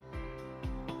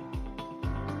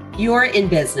You're in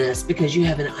business because you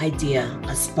have an idea,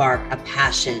 a spark, a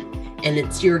passion, and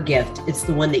it's your gift. It's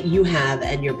the one that you have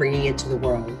and you're bringing it to the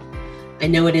world. I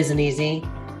know it isn't easy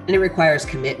and it requires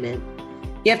commitment.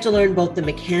 You have to learn both the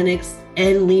mechanics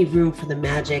and leave room for the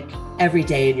magic every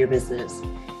day in your business.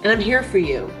 And I'm here for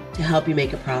you to help you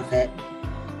make a profit.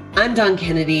 I'm Dawn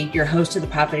Kennedy, your host of the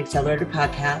Profit Accelerator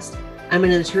podcast. I'm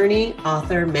an attorney,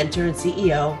 author, mentor, and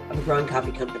CEO of a growing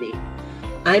coffee company.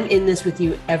 I'm in this with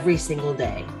you every single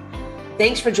day.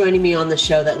 Thanks for joining me on the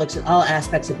show that looks at all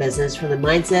aspects of business, from the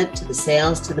mindset to the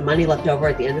sales to the money left over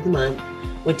at the end of the month,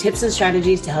 with tips and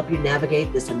strategies to help you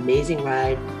navigate this amazing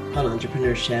ride called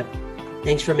entrepreneurship.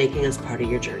 Thanks for making us part of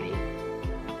your journey.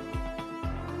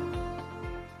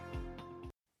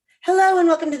 Hello, and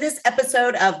welcome to this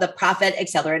episode of the Profit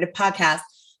Accelerator podcast.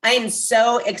 I am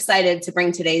so excited to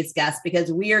bring today's guest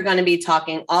because we are going to be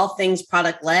talking all things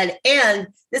product-led. And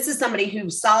this is somebody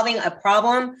who's solving a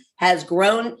problem, has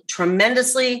grown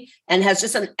tremendously, and has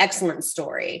just an excellent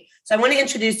story. So I want to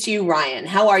introduce to you Ryan.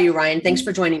 How are you, Ryan? Thanks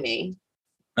for joining me.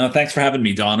 Thanks for having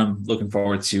me, Dawn. I'm looking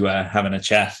forward to having a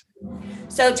chat.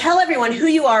 So tell everyone who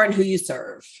you are and who you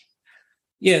serve.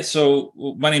 Yeah, so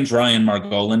my name's Ryan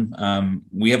Margolin.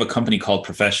 We have a company called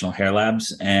Professional Hair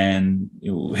Labs, and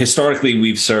historically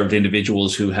we've served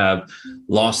individuals who have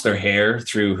lost their hair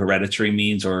through hereditary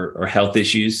means or health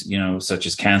issues, such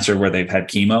as cancer where they've had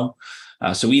chemo.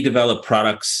 So we develop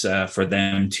products for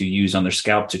them to use on their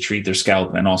scalp to treat their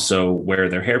scalp and also wear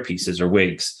their hair pieces or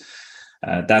wigs.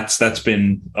 That's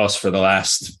been us for the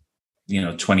last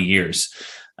 20 years.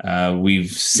 We've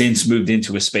since moved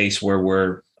into a space where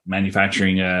we're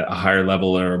manufacturing a higher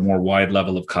level or a more wide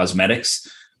level of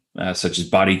cosmetics, such as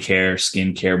body care,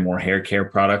 skin care, more hair care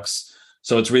products.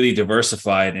 So it's really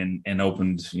diversified and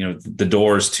opened, the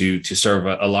doors to serve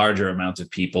a larger amount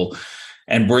of people,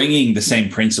 and bringing the same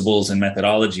principles and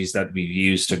methodologies that we've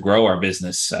used to grow our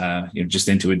business, just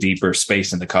into a deeper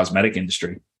space in the cosmetic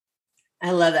industry.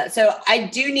 I love that. So I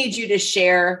do need you to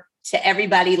share to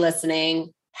everybody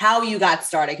listening how you got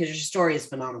started, because your story is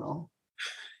phenomenal.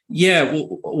 Yeah,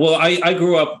 well, I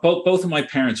grew up, both of my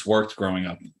parents worked growing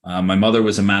up. My mother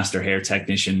was a master hair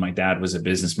technician. My dad was a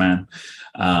businessman.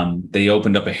 They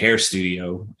opened up a hair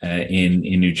studio in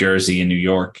New Jersey and New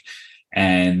York.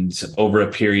 And over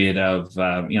a period of,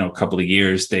 a couple of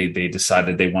years, they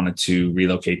decided they wanted to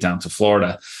relocate down to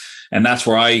Florida. And that's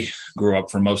where I grew up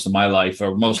for most of my life,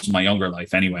 or most of my younger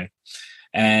life anyway.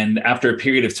 And after a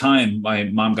period of time, my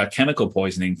mom got chemical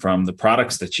poisoning from the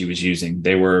products that she was using.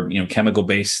 They were,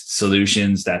 chemical-based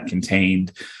solutions that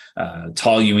contained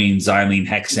toluene, xylene,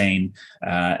 hexane.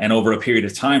 And over a period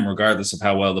of time, regardless of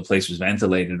how well the place was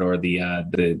ventilated or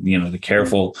the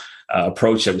careful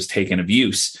approach that was taken of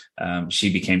use,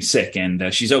 she became sick.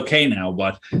 And she's okay now,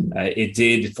 but it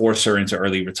did force her into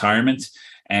early retirement.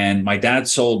 And my dad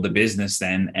sold the business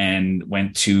then and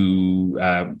went into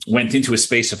a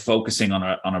space of focusing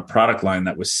on a product line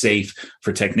that was safe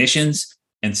for technicians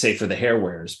and safe for the hair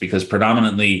wearers, because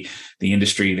predominantly the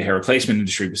hair replacement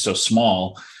industry was so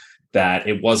small that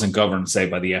it wasn't governed, say,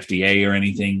 by the FDA or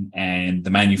anything. And the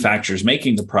manufacturers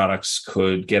making the products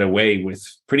could get away with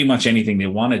pretty much anything they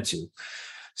wanted to.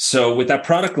 So with that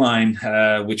product line,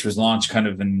 which was launched kind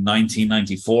of in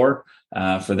 1994,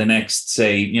 for the next,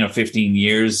 say, 15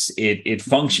 years, it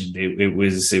functioned. It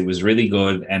was really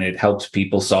good, and it helped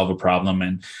people solve a problem.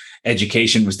 And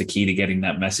education was the key to getting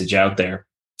that message out there.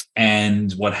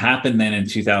 And what happened then in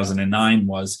 2009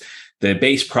 was the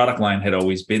base product line had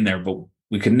always been there, but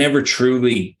we could never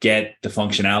truly get the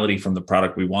functionality from the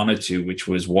product we wanted to, which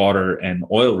was water and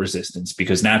oil resistance,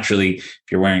 because naturally, if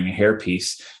you're wearing a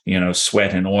hairpiece,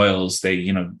 sweat and oils,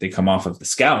 they come off of the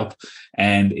scalp,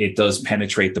 and it does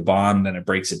penetrate the bond and it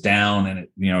breaks it down, and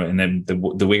and then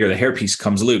the wig or the hairpiece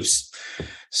comes loose.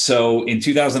 So in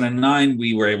 2009,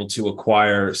 we were able to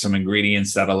acquire some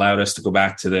ingredients that allowed us to go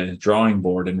back to the drawing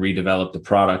board and redevelop the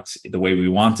product the way we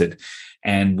wanted.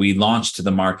 And we launched to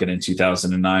the market in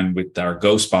 2009 with our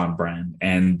Ghost Bond brand.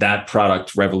 And that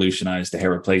product revolutionized the hair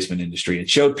replacement industry. It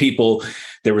showed people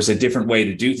there was a different way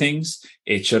to do things.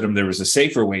 It showed them there was a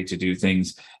safer way to do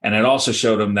things. And it also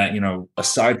showed them that,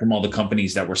 aside from all the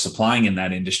companies that were supplying in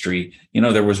that industry,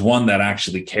 there was one that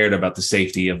actually cared about the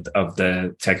safety of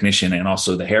the technician and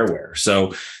also the hair wearer.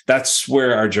 So that's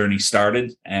where our journey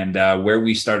started, and where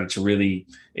we started to really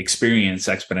experience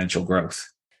exponential growth.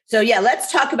 So yeah,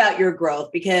 let's talk about your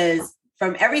growth, because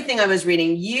from everything I was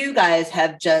reading, you guys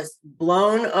have just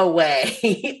blown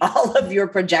away all of your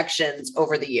projections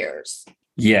over the years.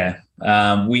 Yeah,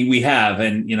 we have,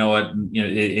 and you know what,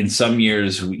 in some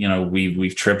years,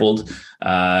 we've tripled.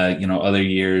 Other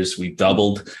years we've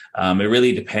doubled. It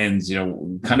really depends.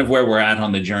 Kind of where we're at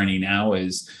on the journey now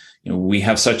is, we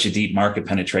have such a deep market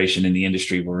penetration in the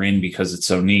industry we're in because it's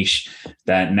so niche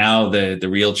that now the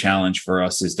real challenge for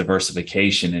us is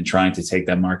diversification and trying to take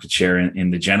that market share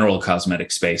in the general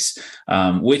cosmetic space,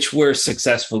 which we're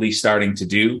successfully starting to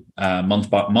do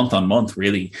month on month,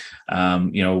 really.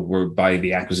 We're by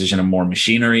the acquisition of more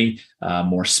machinery,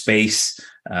 more space,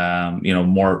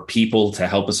 more people to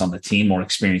help us on the team, more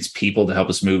experienced people to help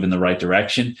us move in the right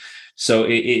direction. So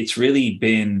it's really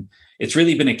been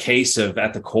a case of,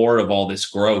 at the core of all this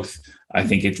growth, I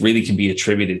think it really can be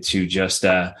attributed to just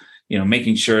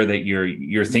making sure that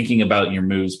you're thinking about your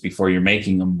moves before you're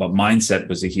making them. But mindset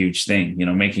was a huge thing.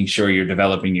 Making sure you're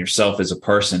developing yourself as a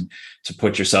person to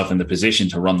put yourself in the position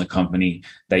to run the company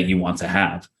that you want to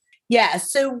have. Yeah.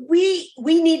 So we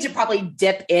need to probably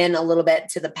dip in a little bit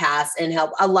to the past and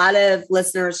help. A lot of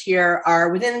listeners here are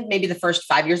within maybe the first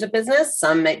 5 years of business.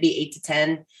 Some might be 8 to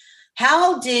 10.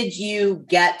 How did you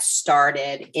get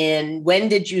started when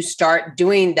did you start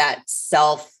doing that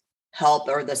self-help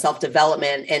or the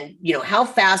self-development? And, how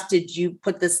fast did you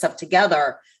put this stuff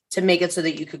together to make it so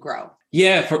that you could grow?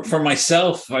 Yeah, for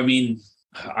myself, I mean,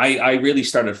 I really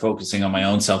started focusing on my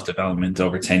own self-development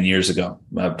over 10 years ago,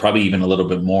 probably even a little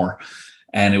bit more.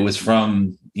 And it was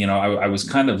from, I was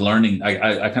kind of learning,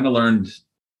 I kind of learned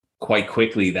quite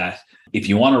quickly that if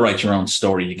you want to write your own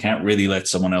story, you can't really let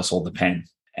someone else hold the pen.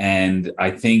 And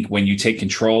I think when you take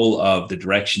control of the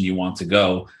direction you want to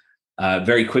go,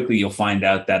 very quickly, you'll find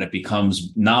out that it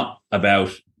becomes not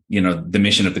about, the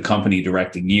mission of the company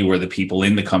directing you or the people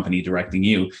in the company directing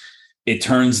you. It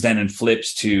turns then and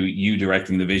flips to you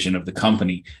directing the vision of the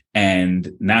company.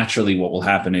 And naturally, what will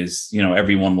happen is,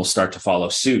 everyone will start to follow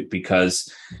suit because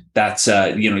that's,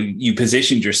 you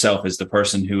positioned yourself as the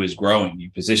person who is growing.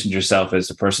 You positioned yourself as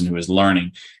the person who is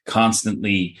learning,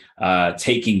 constantly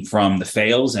taking from the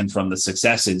fails and from the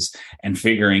successes and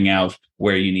figuring out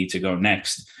where you need to go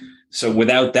next. So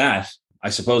without that, I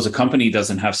suppose a company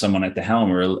doesn't have someone at the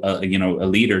helm or, a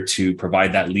leader to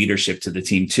provide that leadership to the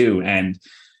team too. And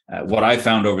what I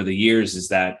found over the years is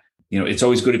that, it's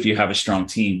always good if you have a strong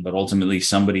team, but ultimately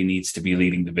somebody needs to be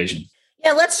leading the vision.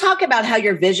 Yeah, let's talk about how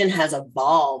your vision has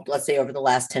evolved, let's say over the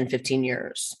last 10, 15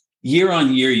 years. Year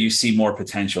on year, you see more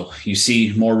potential. You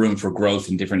see more room for growth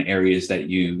in different areas that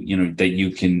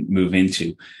you can move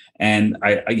into. And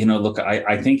I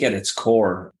think at its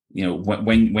core,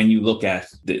 when you look at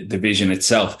the vision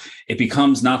itself, it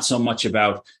becomes not so much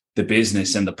about the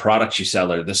business and the products you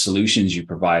sell or the solutions you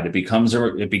provide. It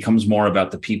becomes more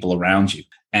about the people around you.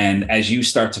 And as you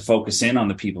start to focus in on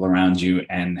the people around you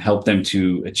and help them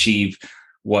to achieve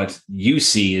what you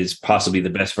see is possibly the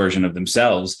best version of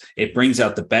themselves, it brings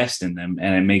out the best in them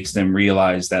and it makes them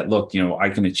realize that, look, I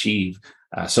can achieve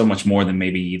so much more than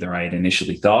maybe either I had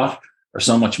initially thought or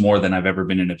so much more than I've ever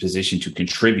been in a position to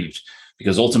contribute.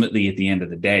 Because ultimately, at the end of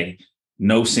the day,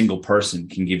 no single person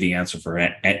can give the answer for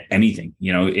anything.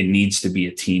 It needs to be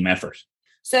a team effort.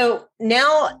 So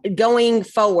now going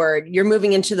forward, you're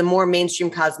moving into the more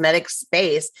mainstream cosmetic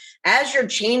space. As you're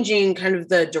changing kind of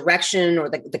the direction or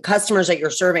the customers that you're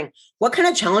serving, what kind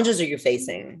of challenges are you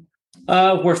facing?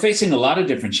 We're facing a lot of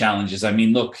different challenges. I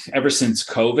mean, look, ever since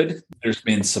COVID, there's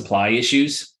been supply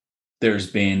issues.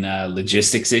 There's been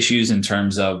logistics issues in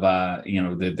terms of,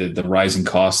 the rising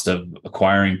cost of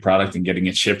acquiring product and getting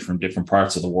it shipped from different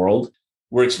parts of the world.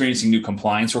 We're experiencing new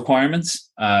compliance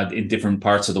requirements in different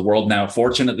parts of the world. Now,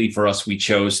 fortunately for us, we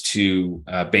chose to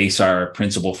base our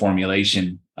principal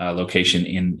formulation location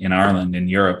in Ireland, in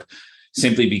Europe,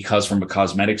 simply because from a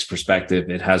cosmetics perspective,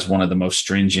 it has one of the most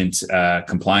stringent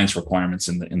compliance requirements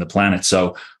in the planet.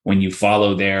 So when you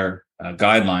follow their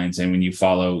guidelines and when you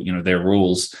follow their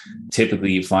rules,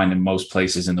 typically you find in most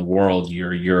places in the world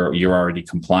you're already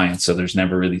compliant, so there's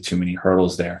never really too many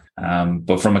hurdles there.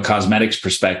 But from a cosmetics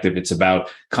perspective, it's about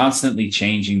constantly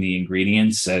changing the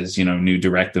ingredients as new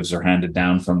directives are handed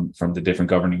down from the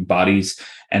different governing bodies,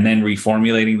 and then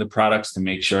reformulating the products to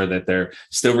make sure that they're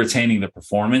still retaining the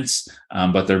performance,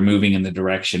 but they're moving in the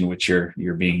direction which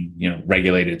you're being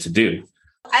regulated to do.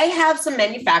 I have some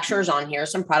manufacturers on here,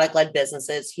 some product-led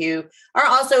businesses who are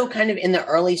also kind of in the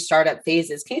early startup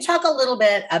phases. Can you talk a little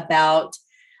bit about,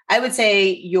 I would say,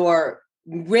 your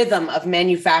rhythm of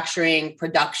manufacturing,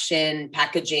 production,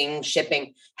 packaging,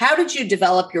 shipping? How did you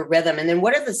develop your rhythm? And then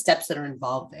what are the steps that are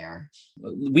involved there?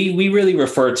 We really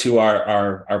refer to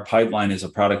our pipeline as a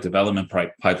product development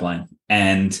pipeline.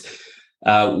 And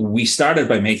We started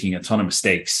by making a ton of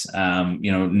mistakes,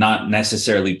 not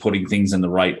necessarily putting things in the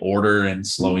right order and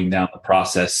slowing down the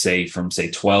process, from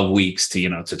 12 weeks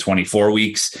to 24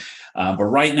 weeks. But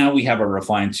right now we have a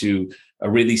refined to a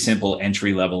really simple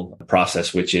entry level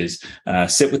process, which is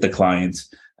sit with the client,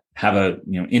 have a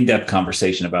in-depth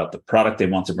conversation about the product they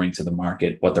want to bring to the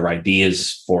market, what their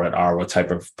ideas for it are, what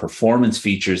type of performance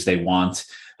features they want,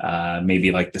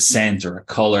 maybe like the scent or a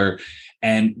color.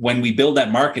 And when we build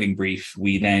that marketing brief,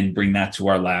 we then bring that to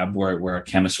our lab where our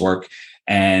chemists work,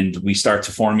 and we start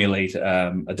to formulate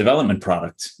a development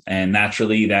product. And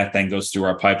naturally, that then goes through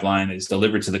our pipeline, is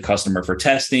delivered to the customer for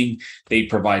testing. They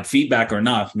provide feedback or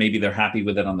not. Maybe they're happy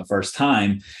with it on the first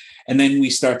time. And then we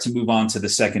start to move on to the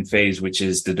second phase, which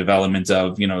is the development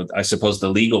of, I suppose, the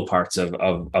legal parts of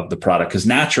the product. Because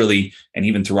naturally, and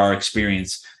even through our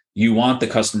experience, you want the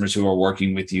customers who are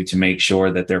working with you to make sure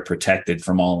that they're protected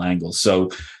from all angles. So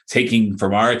taking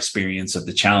from our experience of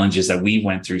the challenges that we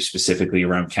went through specifically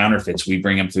around counterfeits, we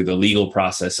bring them through the legal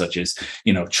process, such as,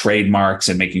 trademarks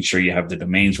and making sure you have the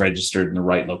domains registered in the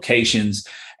right locations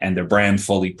and their brand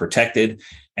fully protected.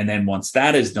 And then once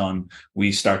that is done,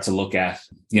 we start to look at,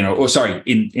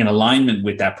 in alignment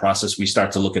with that process, we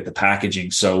start to look at the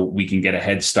packaging so we can get a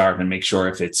head start and make sure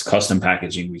if it's custom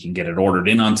packaging, we can get it ordered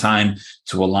in on time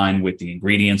to align with the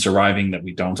ingredients arriving that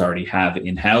we don't already have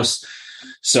in-house.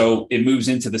 So it moves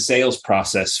into the sales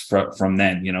process from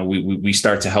then. We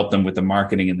start to help them with the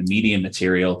marketing and the media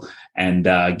material and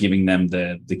giving them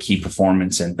the key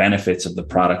performance and benefits of the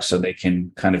product so they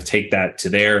can kind of take that to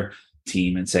their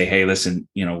team and say, hey, listen,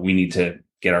 we need to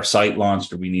get our site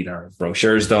launched, or we need our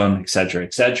brochures done, et cetera,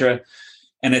 et cetera.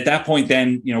 And at that point,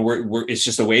 then, it's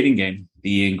just a waiting game.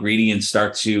 The ingredients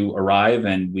start to arrive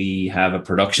and we have a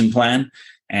production plan.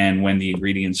 And when the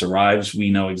ingredients arrives, we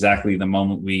know exactly the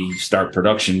moment we start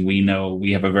production, we know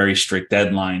we have a very strict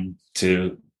deadline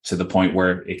to the point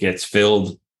where it gets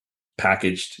filled,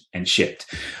 packaged, and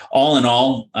shipped. All in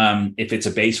all, if it's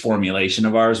a base formulation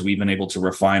of ours, we've been able to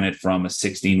refine it from a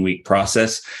 16-week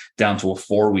process down to a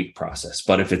 4-week process.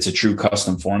 But if it's a true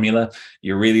custom formula,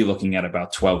 you're really looking at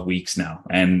about 12 weeks now.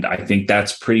 And I think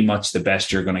that's pretty much the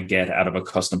best you're going to get out of a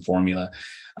custom formula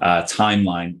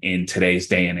timeline in today's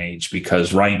day and age,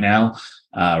 because right now,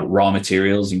 raw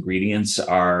materials, ingredients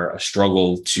are a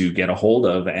struggle to get a hold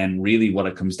of. And really what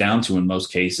it comes down to in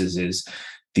most cases is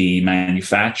the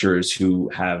manufacturers who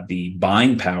have the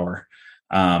buying power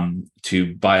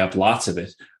to buy up lots of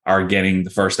it are getting the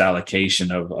first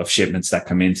allocation of shipments that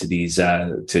come into these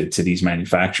to these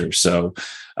manufacturers. So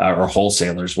or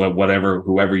wholesalers,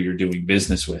 whoever you're doing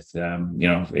business with,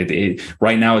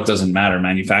 right now it doesn't matter.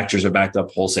 Manufacturers are backed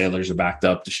up, wholesalers are backed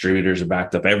up, distributors are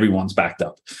backed up, everyone's backed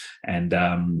up. And,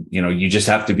 you just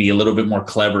have to be a little bit more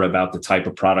clever about the type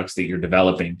of products that you're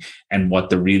developing and what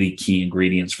the really key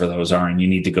ingredients for those are. And you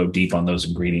need to go deep on those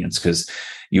ingredients because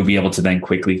you'll be able to then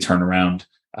quickly turn around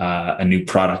a new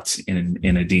product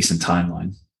in a decent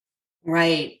timeline.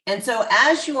 Right. And so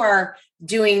as you are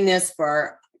doing this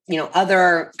for,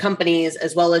 other companies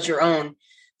as well as your own,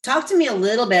 talk to me a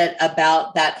little bit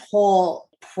about that whole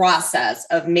process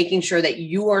of making sure that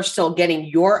you are still getting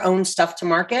your own stuff to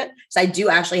market. So I do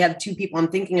actually have 2 people I'm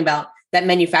thinking about that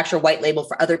manufacture white label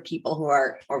for other people who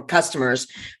are or customers.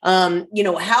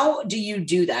 How do you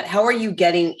do that? How are you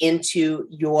getting into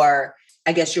your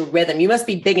rhythm? You must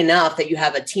be big enough that you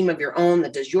have a team of your own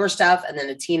that does your stuff and then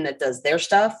a team that does their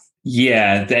stuff.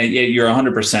 Yeah, you're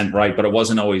 100% right, but it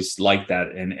wasn't always like that.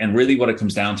 And really what it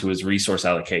comes down to is resource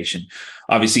allocation.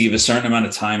 Obviously, you have a certain amount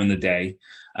of time in the day,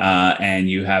 and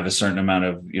you have a certain amount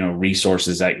of,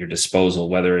 resources at your disposal,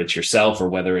 whether it's yourself or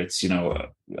whether it's,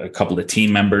 a couple of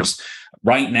team members.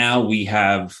 Right now we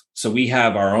have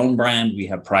our own brand, we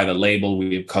have private label,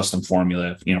 we have custom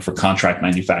formula, for contract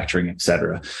manufacturing, et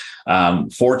cetera.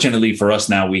 Fortunately for us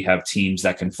now, we have teams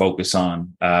that can focus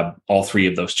on all 3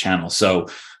 of those channels. So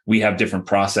we have different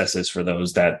processes for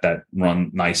those that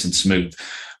run nice and smooth.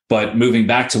 But moving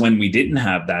back to when we didn't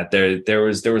have that, there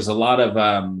was a lot of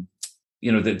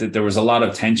there was a lot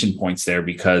of tension points there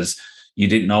because you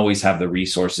didn't always have the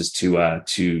resources to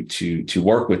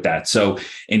work with that. So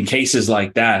in cases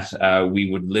like that, we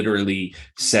would literally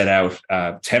set out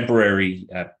temporary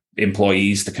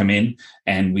employees to come in,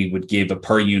 and we would give a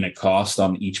per unit cost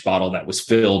on each bottle that was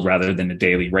filled rather than a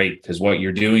daily rate. Because what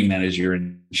you're doing then is you're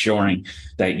ensuring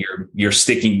that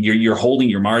you're holding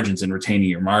your margins and retaining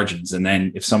your margins. And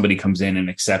then if somebody comes in and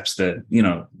accepts the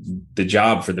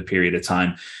job for the period of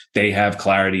time, they have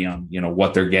clarity on,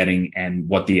 what they're getting and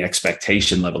what the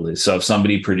expectation level is. So if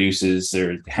somebody produces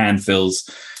or hand fills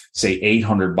say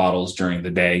 800 bottles during the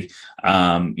day,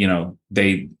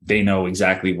 they know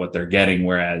exactly what they're getting.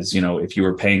 Whereas, if you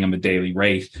were paying them a daily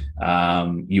rate,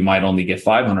 you might only get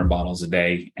 500 bottles a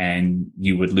day and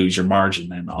you would lose your margin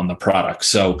then on the product.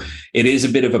 So it is a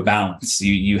bit of a balance.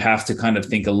 You have to kind of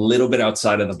think a little bit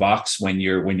outside of the box when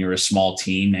you're a small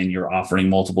team and you're offering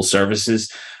multiple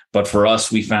services. But for us,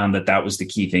 we found that was the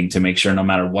key thing, to make sure no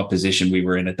matter what position we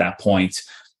were in at that point,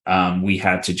 we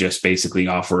had to just basically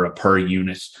offer a per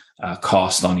unit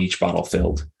cost on each bottle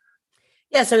filled.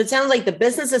 Yeah. So it sounds like the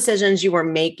business decisions you were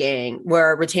making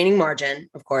were retaining margin,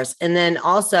 of course, and then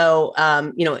also,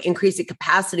 increasing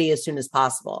capacity as soon as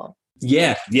possible.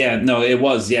 Yeah. No, it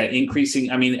was. Yeah.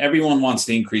 Increasing. I mean, everyone wants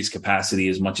to increase capacity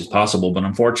as much as possible, but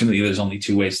unfortunately, there's only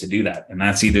two ways to do that. And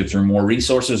that's either through more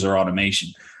resources or automation.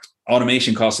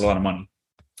 Automation costs a lot of money.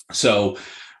 So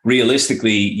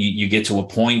realistically, you get to a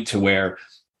point to where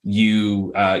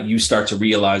you start to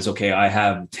realize, okay, I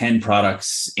have 10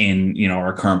 products in,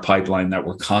 our current pipeline that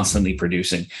we're constantly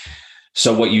producing.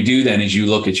 So what you do then is you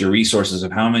look at your resources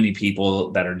of how many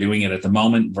people that are doing it at the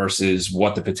moment versus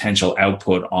what the potential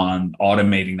output on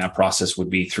automating that process would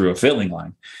be through a filling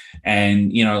line.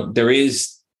 And,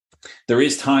 there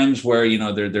is times where,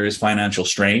 there is financial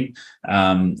strain,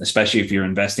 especially if you're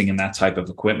investing in that type of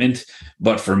equipment.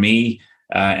 But for me,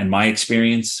 and my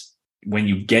experience, when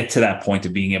you get to that point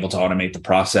of being able to automate the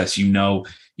process,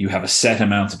 you have a set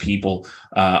amount of people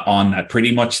on that,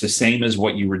 pretty much the same as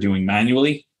what you were doing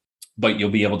manually, but you'll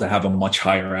be able to have a much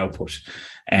higher output.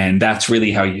 And that's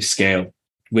really how you scale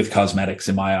with cosmetics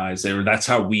in my eyes. That's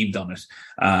how we've done it.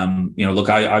 Look,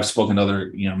 I've spoken to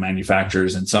other,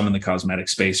 manufacturers and some in the cosmetic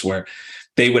space where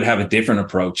they would have a different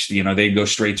approach. They'd go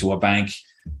straight to a bank,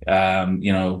 finance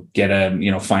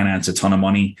a ton of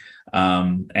money,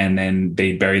 and then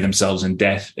they bury themselves in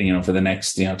debt, for the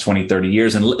next, 20, 30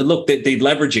 years. And look, they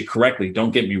leverage it correctly.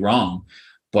 Don't get me wrong.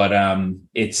 But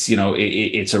it's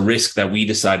a risk that we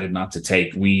decided not to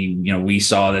take. We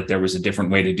saw that there was a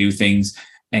different way to do things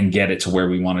and get it to where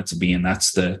we want it to be, and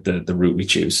that's the route we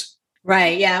choose.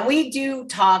 Right. Yeah, we do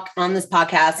talk on this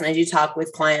podcast, and I do talk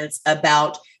with clients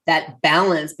about that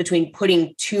balance between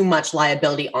putting too much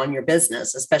liability on your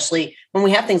business, especially when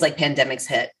we have things like pandemics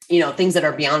hit, things that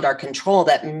are beyond our control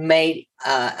that may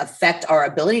affect our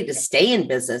ability to stay in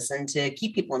business and to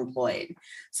keep people employed.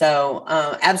 So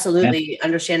absolutely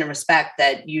understand and respect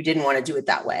that you didn't want to do it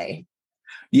that way.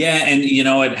 Yeah. And,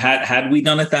 had we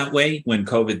done it that way when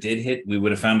COVID did hit, we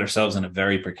would have found ourselves in a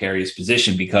very precarious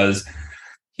position, because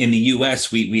in the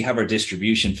US, we have our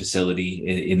distribution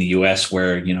facility in the US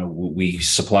where, we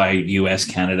supply US,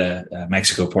 Canada,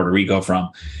 Mexico, Puerto Rico from.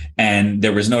 And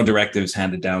there was no directives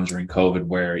handed down during COVID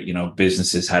where,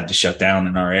 businesses had to shut down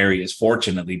in our areas,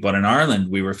 fortunately. But in Ireland,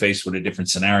 we were faced with a different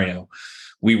scenario.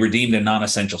 We were deemed a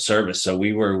non-essential service. So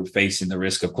we were facing the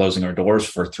risk of closing our doors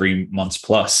for 3 months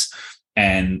plus.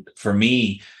 And for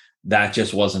me, that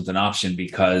just wasn't an option,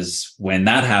 because when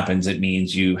that happens, it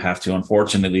means you have to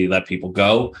unfortunately let people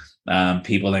go.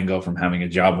 People then go from having a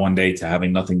job one day to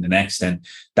having nothing the next, and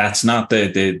that's not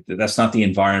the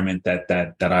environment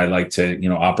that I like to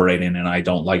operate in, and I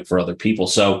don't like for other people.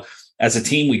 So as a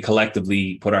team, we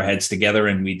collectively put our heads together,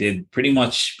 and we did pretty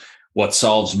much what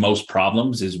solves most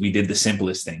problems. Is we did the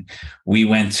simplest thing. We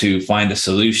went to find a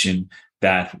solution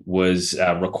that was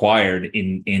required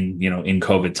in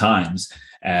COVID times,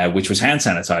 which was hand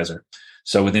sanitizer.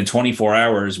 So within 24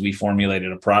 hours, we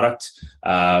formulated a product.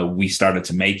 We started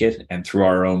to make it, and through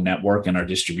our own network and our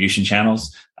distribution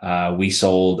channels, we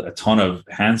sold a ton of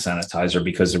hand sanitizer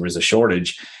because there was a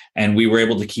shortage. And we were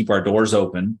able to keep our doors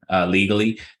open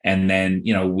legally. And then,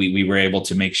 we were able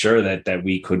to make sure that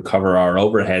we could cover our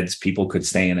overheads. People could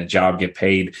stay in a job, get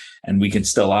paid, and we can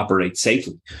still operate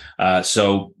safely.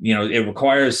 So it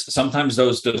requires, sometimes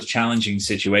those challenging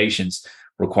situations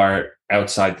require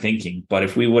outside thinking. But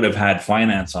if we would have had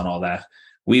finance on all that,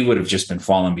 we would have just been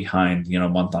falling behind,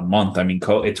 month on month. I mean,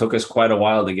 it took us quite a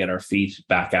while to get our feet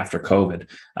back after COVID.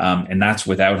 And that's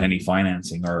without any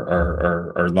financing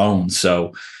or loans.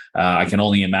 So I can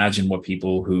only imagine what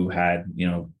people who had,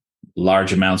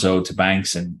 large amounts owed to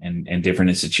banks and different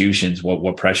institutions,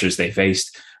 what pressures they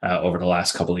faced over the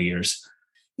last couple of years.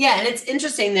 Yeah. And it's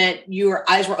interesting that your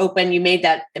eyes were open. You made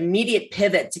that immediate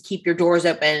pivot to keep your doors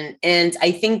open. And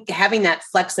I think having that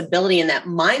flexibility and that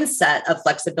mindset of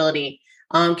flexibility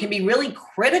can be really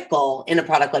critical in a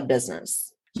product-led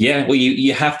business. Yeah, well,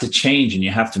 you have to change and you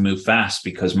have to move fast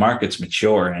because markets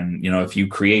mature. And, if you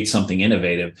create something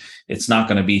innovative, it's not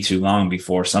going to be too long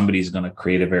before somebody's going to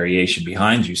create a variation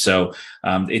behind you. So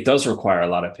it does require a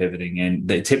lot of pivoting, and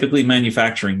typically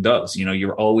manufacturing does.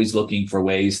 You're always looking for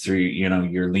ways through,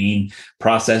 your lean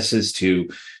processes to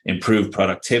improve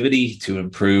productivity, to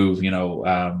improve,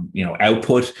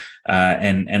 output,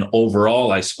 and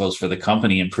overall, I suppose, for the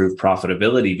company, improve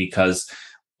profitability, because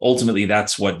ultimately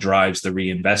that's what drives the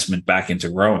reinvestment back into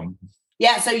growing.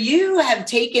 Yeah. So you have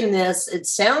taken this, it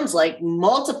sounds like,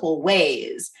 multiple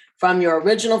ways, from your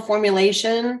original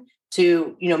formulation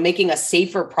to, making a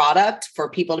safer product for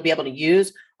people to be able to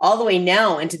use, all the way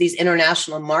now into these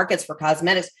international markets for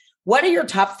cosmetics. What are your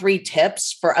top 3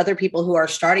 tips for other people who are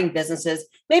starting businesses,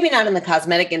 maybe not in the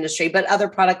cosmetic industry, but other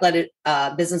product-led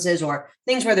businesses or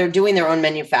things where they're doing their own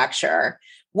manufacture?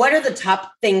 What are the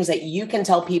top things that you can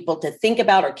tell people to think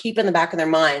about or keep in the back of their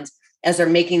minds as they're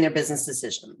making their business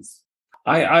decisions?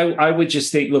 I would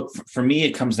just say, look, for me,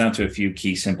 it comes down to a few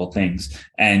key simple things.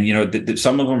 And,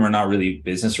 some of them are not really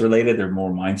business related. They're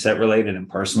more mindset related and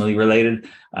personally related.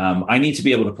 I need to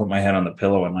be able to put my head on the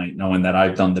pillow at night, knowing that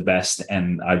I've done the best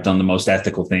and I've done the most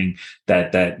ethical thing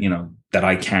that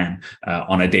I can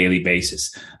on a daily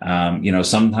basis.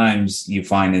 Sometimes you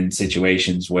find in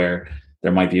situations where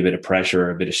there might be a bit of pressure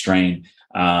or a bit of strain.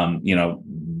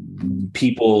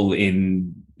 People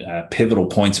in pivotal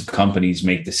points of companies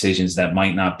make decisions that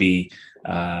might not be,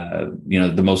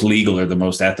 the most legal or the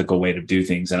most ethical way to do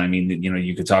things. And I mean,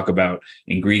 you could talk about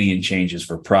ingredient changes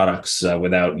for products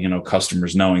without,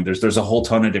 customers knowing. There's a whole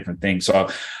ton of different things. So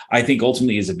I think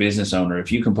ultimately, as a business owner,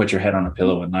 if you can put your head on a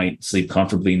pillow at night, sleep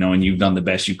comfortably, knowing you've done the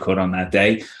best you could on that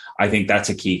day, I think that's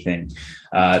a key thing.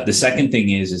 The second thing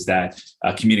is that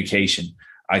communication.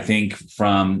 I think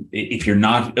if you're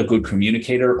not a good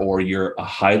communicator, or you're a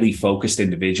highly focused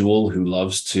individual who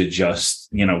loves to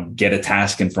just, get a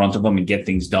task in front of them and get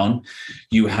things done,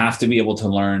 you have to be able to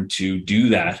learn to do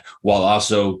that while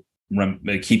also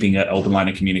keeping an open line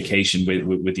of communication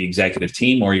with the executive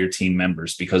team or your team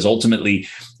members, because ultimately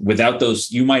without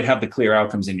those, you might have the clear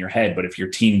outcomes in your head, but if your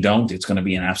team don't, it's going to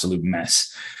be an absolute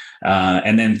mess.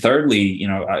 And then thirdly,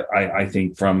 I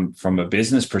think from a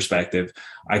business perspective,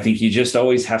 I think you just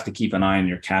always have to keep an eye on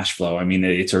your cash flow. I mean,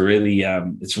 it's a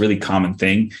really common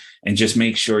thing, and just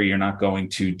make sure you're not going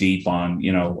too deep on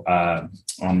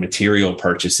material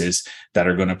purchases that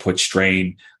are going to put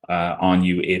strain on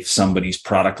you if somebody's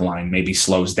product line maybe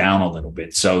slows down a little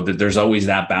bit. So there's always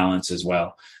that balance as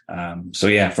well. So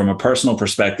yeah, from a personal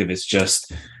perspective, it's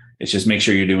just make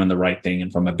sure you're doing the right thing.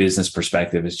 And from a business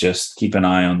perspective, it's just keep an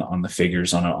eye on the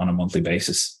figures on a monthly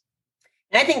basis.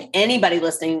 And I think anybody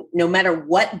listening, no matter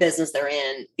what business they're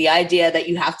in, the idea that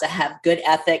you have to have good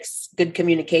ethics, good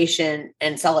communication,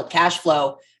 and solid cash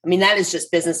flow, I mean, that is just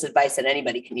business advice that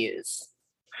anybody can use.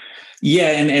 Yeah.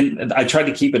 And I tried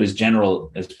to keep it as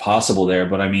general as possible there.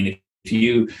 But I mean, if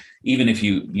you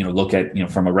look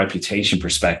at, from a reputation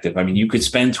perspective, I mean, you could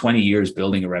spend 20 years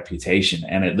building a reputation,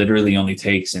 and it literally only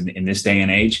takes in this day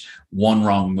and age, one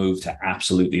wrong move to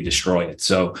absolutely destroy it.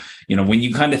 So, when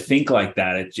you kind of think like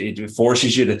that, it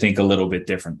forces you to think a little bit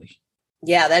differently.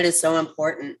 Yeah, that is so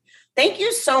important. Thank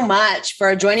you so much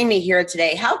for joining me here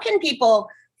today. How can people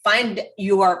find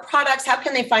your products? How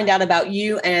can they find out about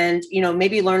you and,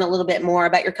 maybe learn a little bit more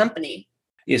about your company?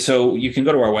 Yeah, so you can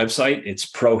go to our website. It's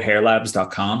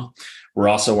prohairlabs.com. We're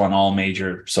also on all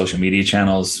major social media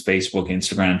channels: Facebook,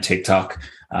 Instagram, TikTok.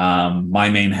 My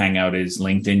main hangout is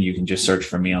LinkedIn. You can just search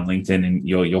for me on LinkedIn and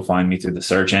you'll find me through the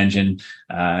search engine.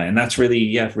 And that's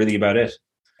really about it.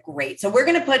 Great. So we're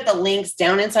going to put the links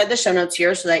down inside the show notes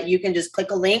here so that you can just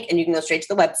click a link and you can go straight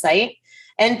to the website.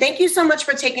 And thank you so much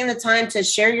for taking the time to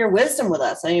share your wisdom with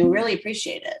us. I mean, really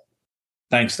appreciate it.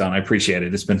 Thanks, Don. I appreciate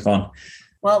it. It's been fun.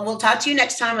 Well, we'll talk to you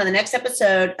next time on the next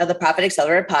episode of the Profit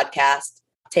Accelerator podcast.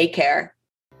 Take care.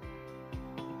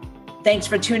 Thanks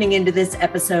for tuning into this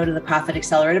episode of the Profit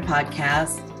Accelerator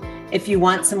podcast. If you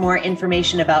want some more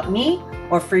information about me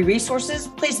or free resources,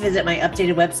 please visit my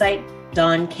updated website,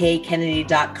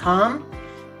 DawnKKennedy.com.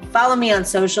 Follow me on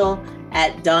social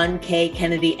at Dawn K.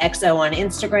 Kennedy XO on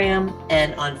Instagram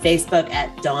and on Facebook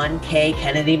at Dawn K.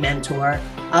 Kennedy Mentor.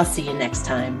 I'll see you next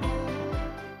time.